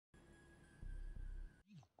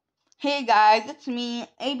Hey guys, it's me,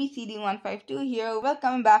 ABCD152 here.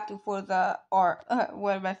 Welcome back to Forza, or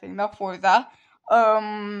what am I saying? Not Forza.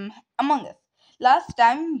 Among Us. Last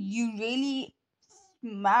time you really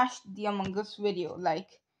smashed the Among Us video. Like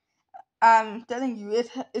I'm telling you,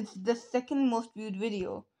 it's the second most viewed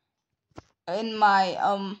video in my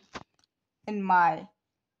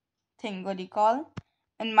thing. What do you call?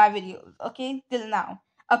 In my videos. Okay, till now,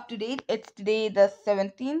 up to date. It's today the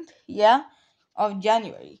 17th, yeah, of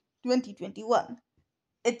January, 2021.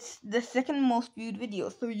 It's the second most viewed video,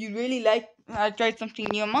 so you really like tried something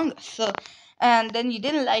new Among Us. So, and then you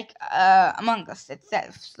didn't like Among Us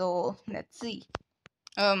itself. So let's see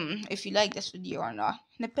if you like this video or not.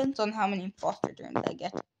 Depends on how many imposter turns I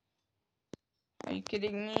get. Are you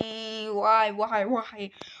kidding me? Why?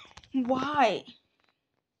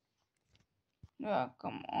 Oh,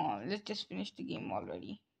 come on, let's just finish the game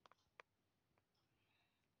already.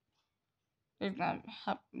 There's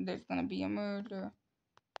gonna be a murder.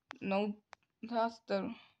 No,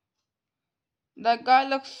 that guy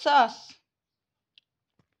looks sus.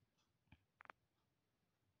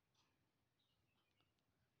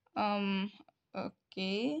 Um,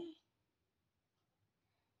 okay.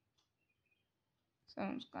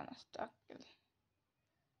 Someone's gonna stack it.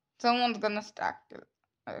 Someone's gonna stack it.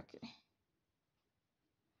 Okay.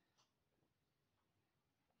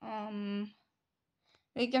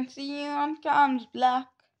 We can see you on cams, Black.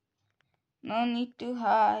 No need to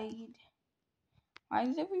hide. Why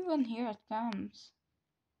is everyone here at cams?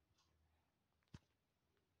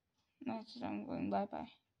 Nice, I'm going bye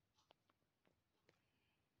bye.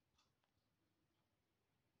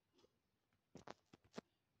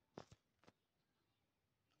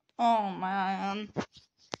 Oh man.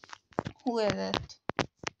 Who is it?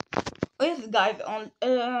 Yes, guys,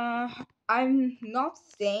 I'm not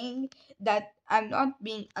saying that I'm not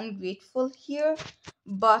being ungrateful here,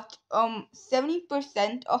 but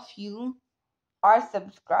 70% of you are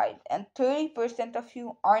subscribed and 30% of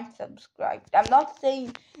you aren't subscribed. I'm not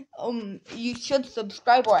saying you should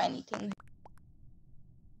subscribe or anything.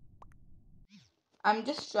 I'm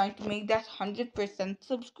just trying to make that 100%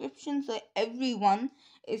 subscription so everyone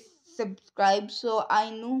is subscribed, so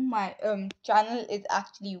I know my channel is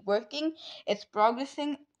actually working, it's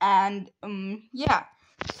progressing, and yeah.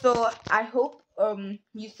 So I hope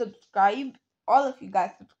you subscribe, all of you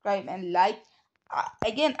guys subscribe and like.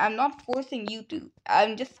 Again, I'm not forcing you to.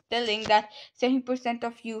 I'm just telling that 70%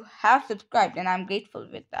 of you have subscribed, and I'm grateful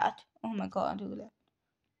with that. Oh my god, who that?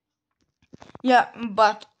 Yeah,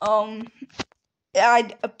 but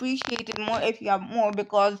I'd appreciate it more if you have more,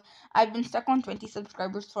 because I've been stuck on 20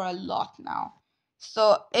 subscribers for a lot now.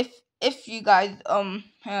 So if you guys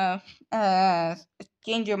uh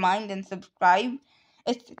change your mind and subscribe,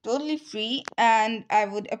 it's totally free, and I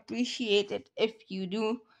would appreciate it if you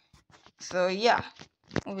do. So yeah.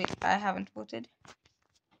 Oh, wait, I haven't voted.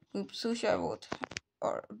 Oops, who should I vote?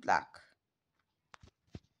 Or Black?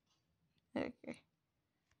 Okay.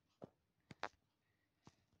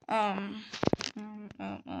 Um, um,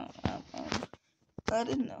 um, um, um, um. I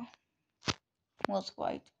didn't know. Was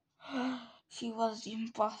white. She was the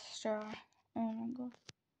imposter. Oh my god.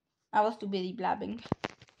 I was too busy blabbing.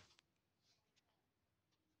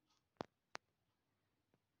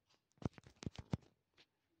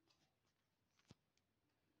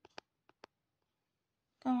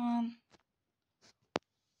 Come on.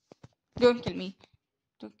 Don't kill me.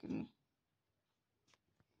 Don't kill me.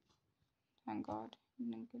 Thank god. He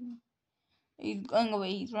didn't kill me. He's going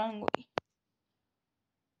away. He's running away.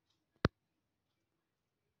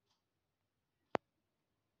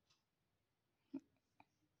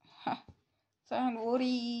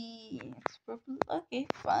 Sandwori. It's purple. Okay,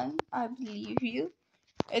 fine. I believe you.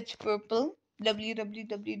 It's purple.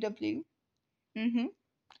 WWWW.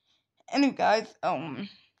 Anyway, guys,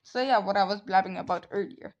 so yeah, what I was blabbing about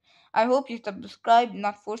earlier. I hope you subscribe,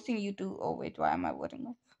 not forcing you to. Oh wait, why am I voting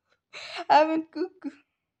off? I haven't cooked.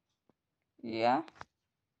 Yeah,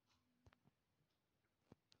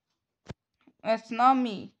 it's not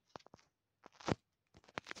me.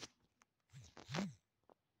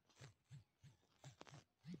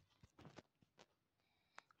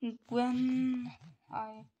 When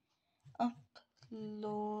I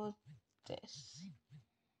upload this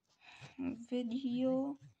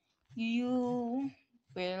video, you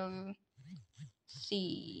will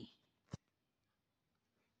see.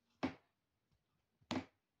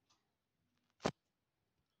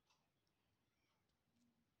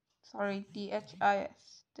 Sorry,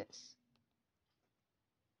 THIS. This.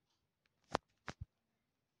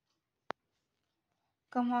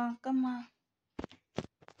 Come on, come on.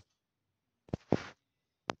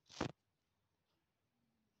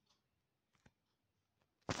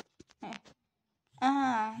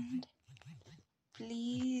 and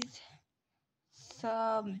please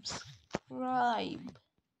subscribe.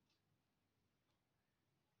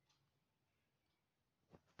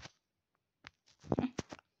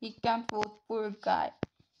 He can't vote. Poor guy.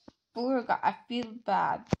 Poor guy. I feel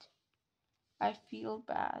bad. I feel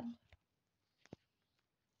bad.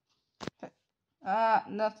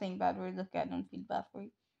 Nothing bad. We're looking. I don't feel bad for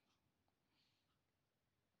you.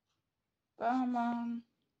 Come on.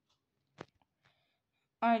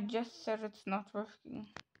 I just said it's not working.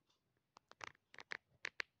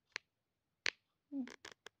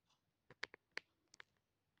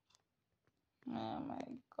 Oh my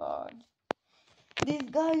god. These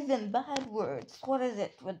guys and bad words. What is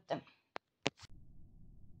it with them?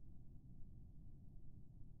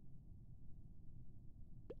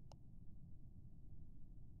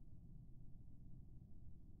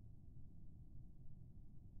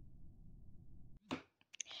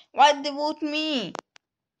 Why'd they vote me?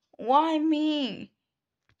 Why me?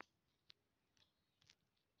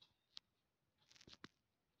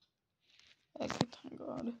 Okay, thank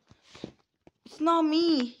god. It's not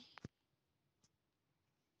me.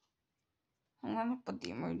 I'm gonna put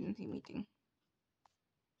the emergency meeting.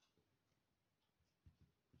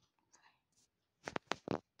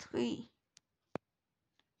 Three.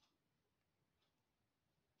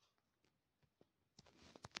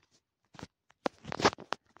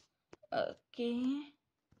 Okay.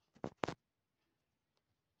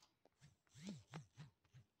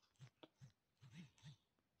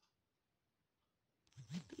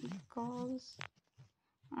 Because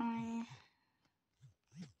I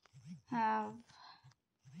have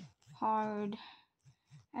hard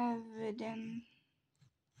evidence.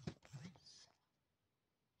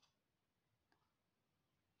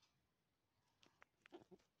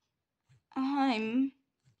 I'm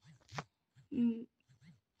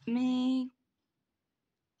making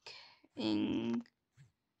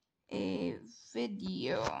a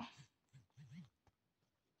video.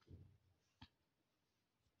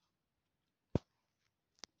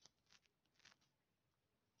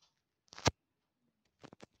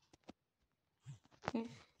 If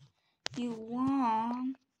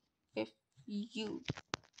you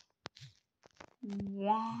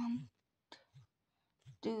want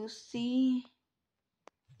to see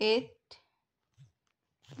it,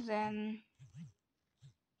 then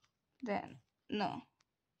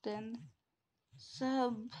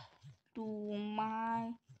sub to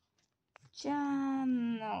my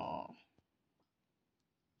channel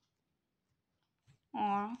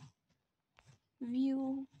or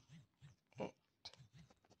view it.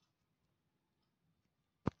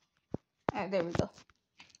 There we go.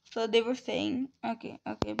 So they were saying, okay,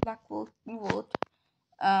 black vote. Blah,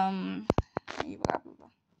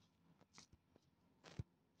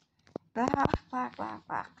 blah,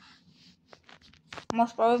 blah.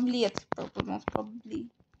 Most probably it's purple. Most probably,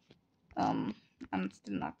 I'm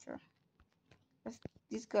still not sure. Let's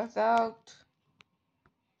these guys out.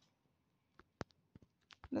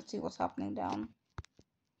 Let's see what's happening down.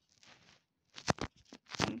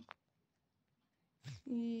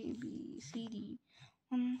 CBCD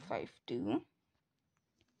 152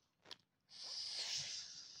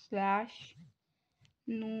 /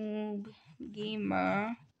 noob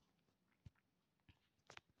gamer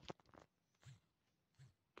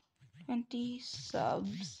 20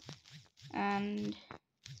 subs and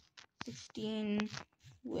 16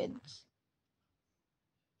 widths.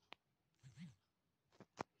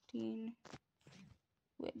 16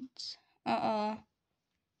 widths.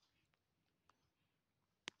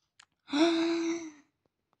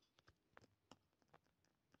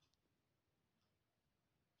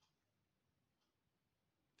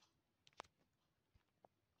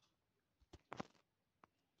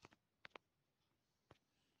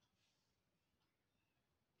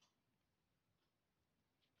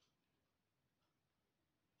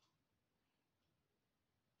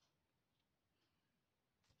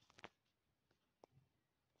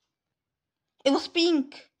 It was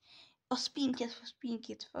pink. It was pink. It was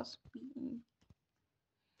pink. It was pink.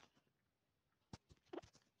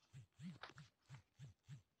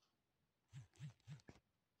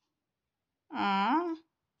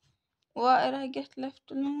 Why did I get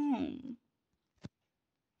left alone?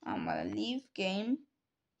 I'm gonna leave game.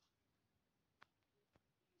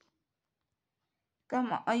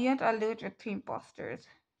 Come on, I'll do it with 3 imposters.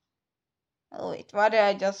 Oh wait, why did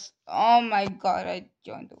I just... Oh my god, I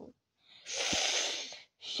joined the world.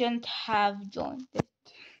 Shouldn't have joined it.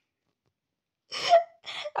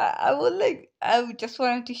 I just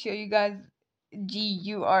wanted to show you guys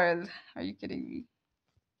GURL. Are you kidding me?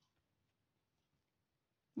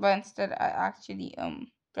 but instead I actually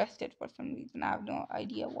pressed it for some reason. I have no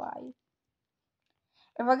idea why.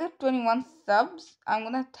 If I get 21 subs, I'm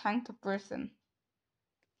gonna thank the person.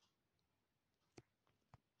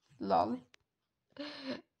 Lol.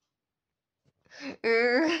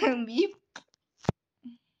 Beep.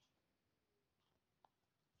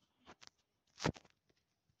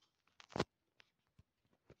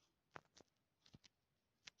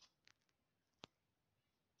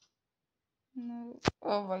 No.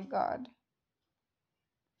 Oh my god.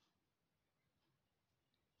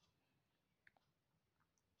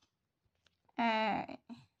 Uh,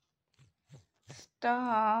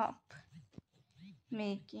 Stop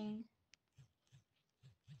making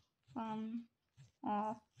fun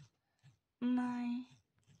of my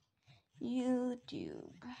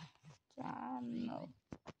YouTube channel.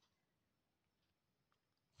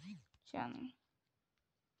 Channel.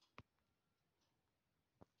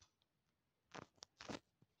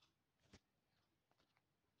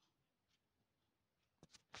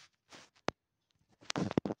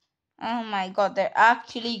 Oh my god, they're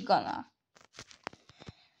actually gonna.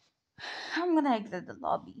 I'm gonna exit the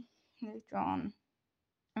lobby later on.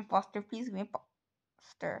 Imposter, please be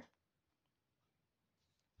imposter.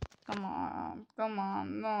 Come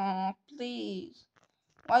on, no, please.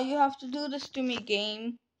 Why you have to do this to me,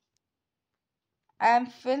 game? I'm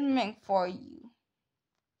filming for you.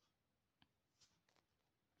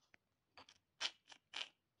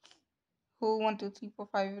 Who 1, 2, 3, 4,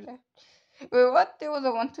 5 left? Wait, what? There was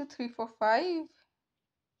a 1, 2, 3, 4, 5?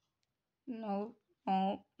 No,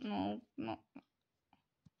 no, no, no.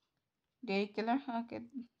 Dairy killer? Okay,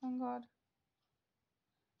 thank god.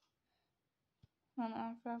 No,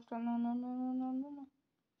 no, no, no, no, no, no, no.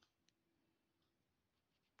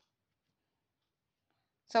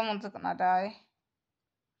 Someone's gonna die.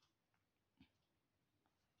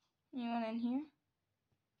 Anyone in here?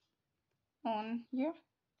 No one in here?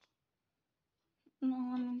 No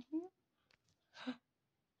one in here?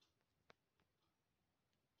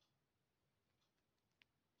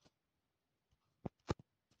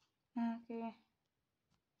 Okay.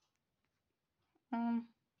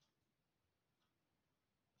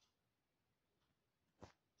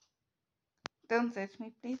 Don't search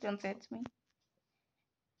me, please don't search me.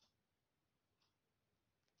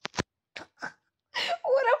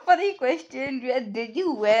 What a funny question. Where did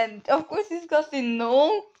you went? Of course he's gonna say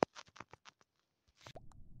no.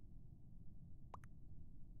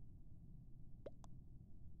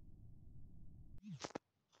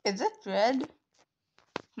 Is it red?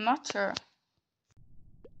 I'm not sure.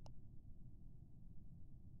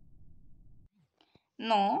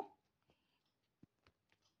 No.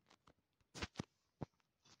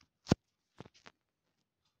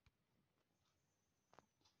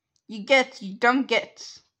 You dumb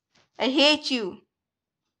gets. I hate you.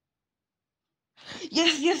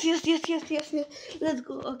 Yes, yes, yes, yes, yes, yes, yes. Let's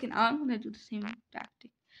go. Okay, now I'm gonna do the same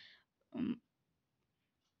tactic.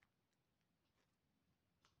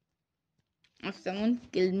 If someone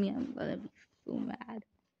kills me, I'm gonna be so mad.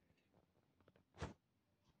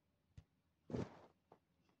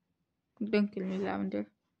 Don't kill me, Lavender.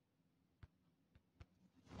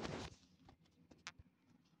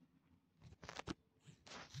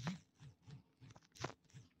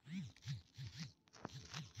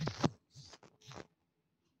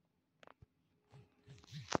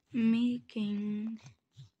 Making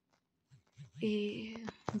a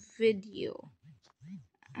video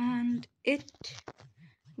and it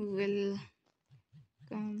will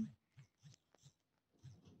come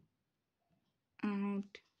out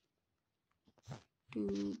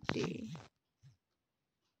today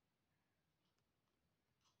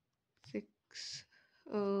 6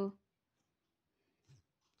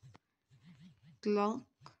 o'clock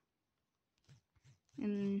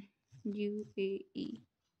in UAE.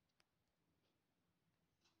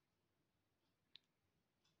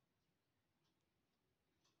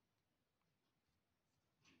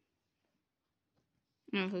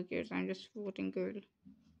 No, who cares? I'm just voting girl.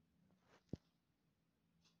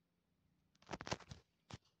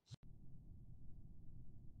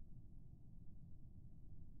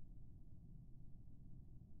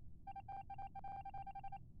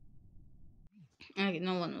 Okay,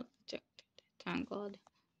 no one was rejected. Thank God.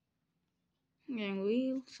 Getting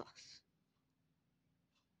real sauce.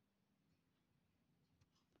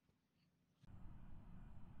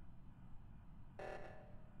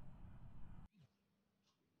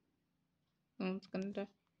 Someone's gonna die.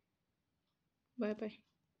 Bye bye.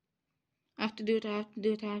 I have to do it, I have to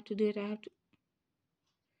do it, I have to do it, I have to.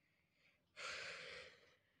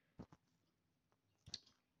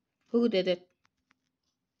 Who did it?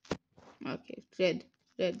 Okay, it's red.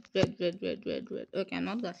 Red, red, red, red, red, red. Okay, I'm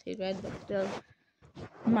not gonna say red, but still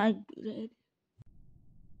might be red.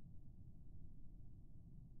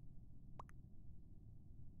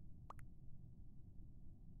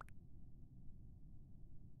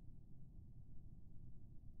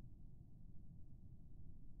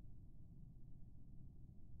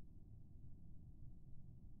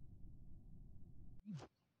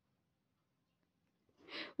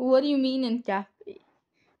 What do you mean in cafe?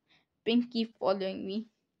 Pink keep following me.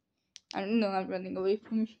 I don't know, I'm running away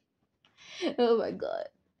from you. Oh my god.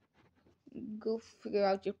 Go figure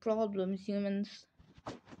out your problems, humans.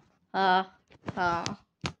 Ah, ah.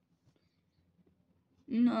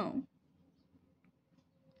 No.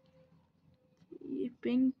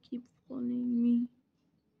 Pink keep following me.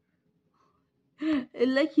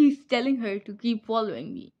 Like he's telling her to keep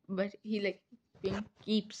following me, but Pink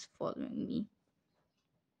keeps following me.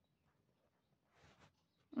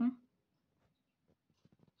 Huh?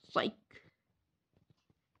 Psych.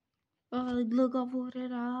 Oh, look, I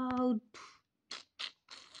voted out.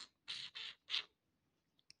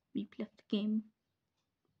 We left the game.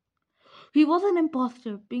 He was an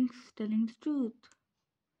imposter. Pink's telling the truth.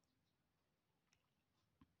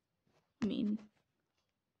 I mean,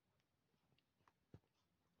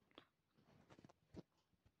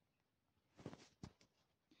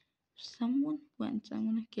 someone went. I'm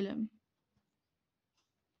gonna kill him.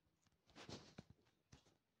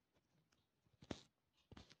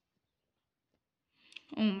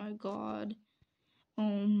 Oh my god.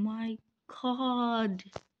 Oh my god.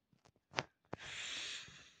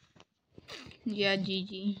 Yeah,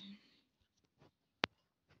 GG.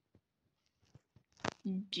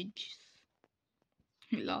 GG.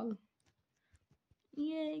 Lol.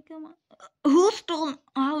 Yay, come on. Who stole?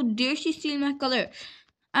 How dare she steal my color?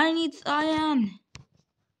 I need cyan.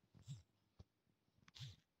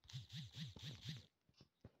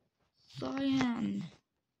 Cyan.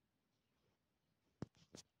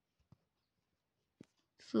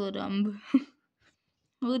 So dumb.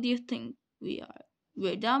 Who do you think we are?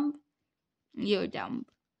 We're dumb? You're dumb.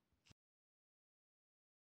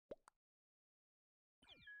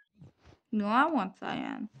 No, I want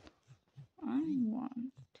cyan. I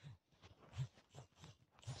want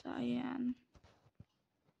cyan.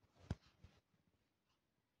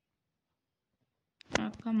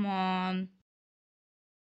 Oh, come on.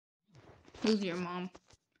 Who's your mom?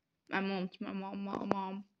 My mom's my mom, my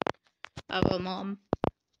mom. I have a mom.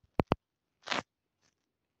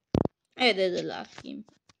 I did the last game.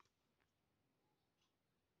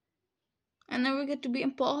 I never get to be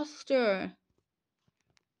imposter.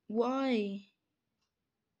 Why?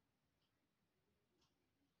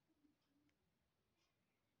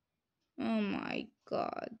 Oh my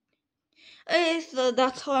god. Okay, so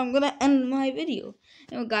that's how I'm gonna end my video.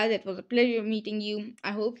 Guys, it was a pleasure meeting you.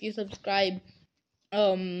 I hope you subscribe.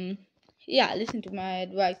 Yeah, listen to my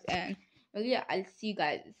advice, and well, yeah, I'll see you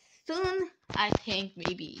guys soon. I think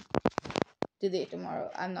maybe today,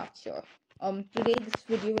 tomorrow. I'm not sure. Today this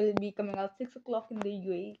video will be coming out 6 o'clock in the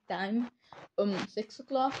UAE time. 6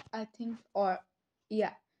 o'clock, I think, or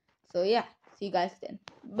yeah. So yeah, see you guys then.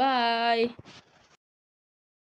 Bye.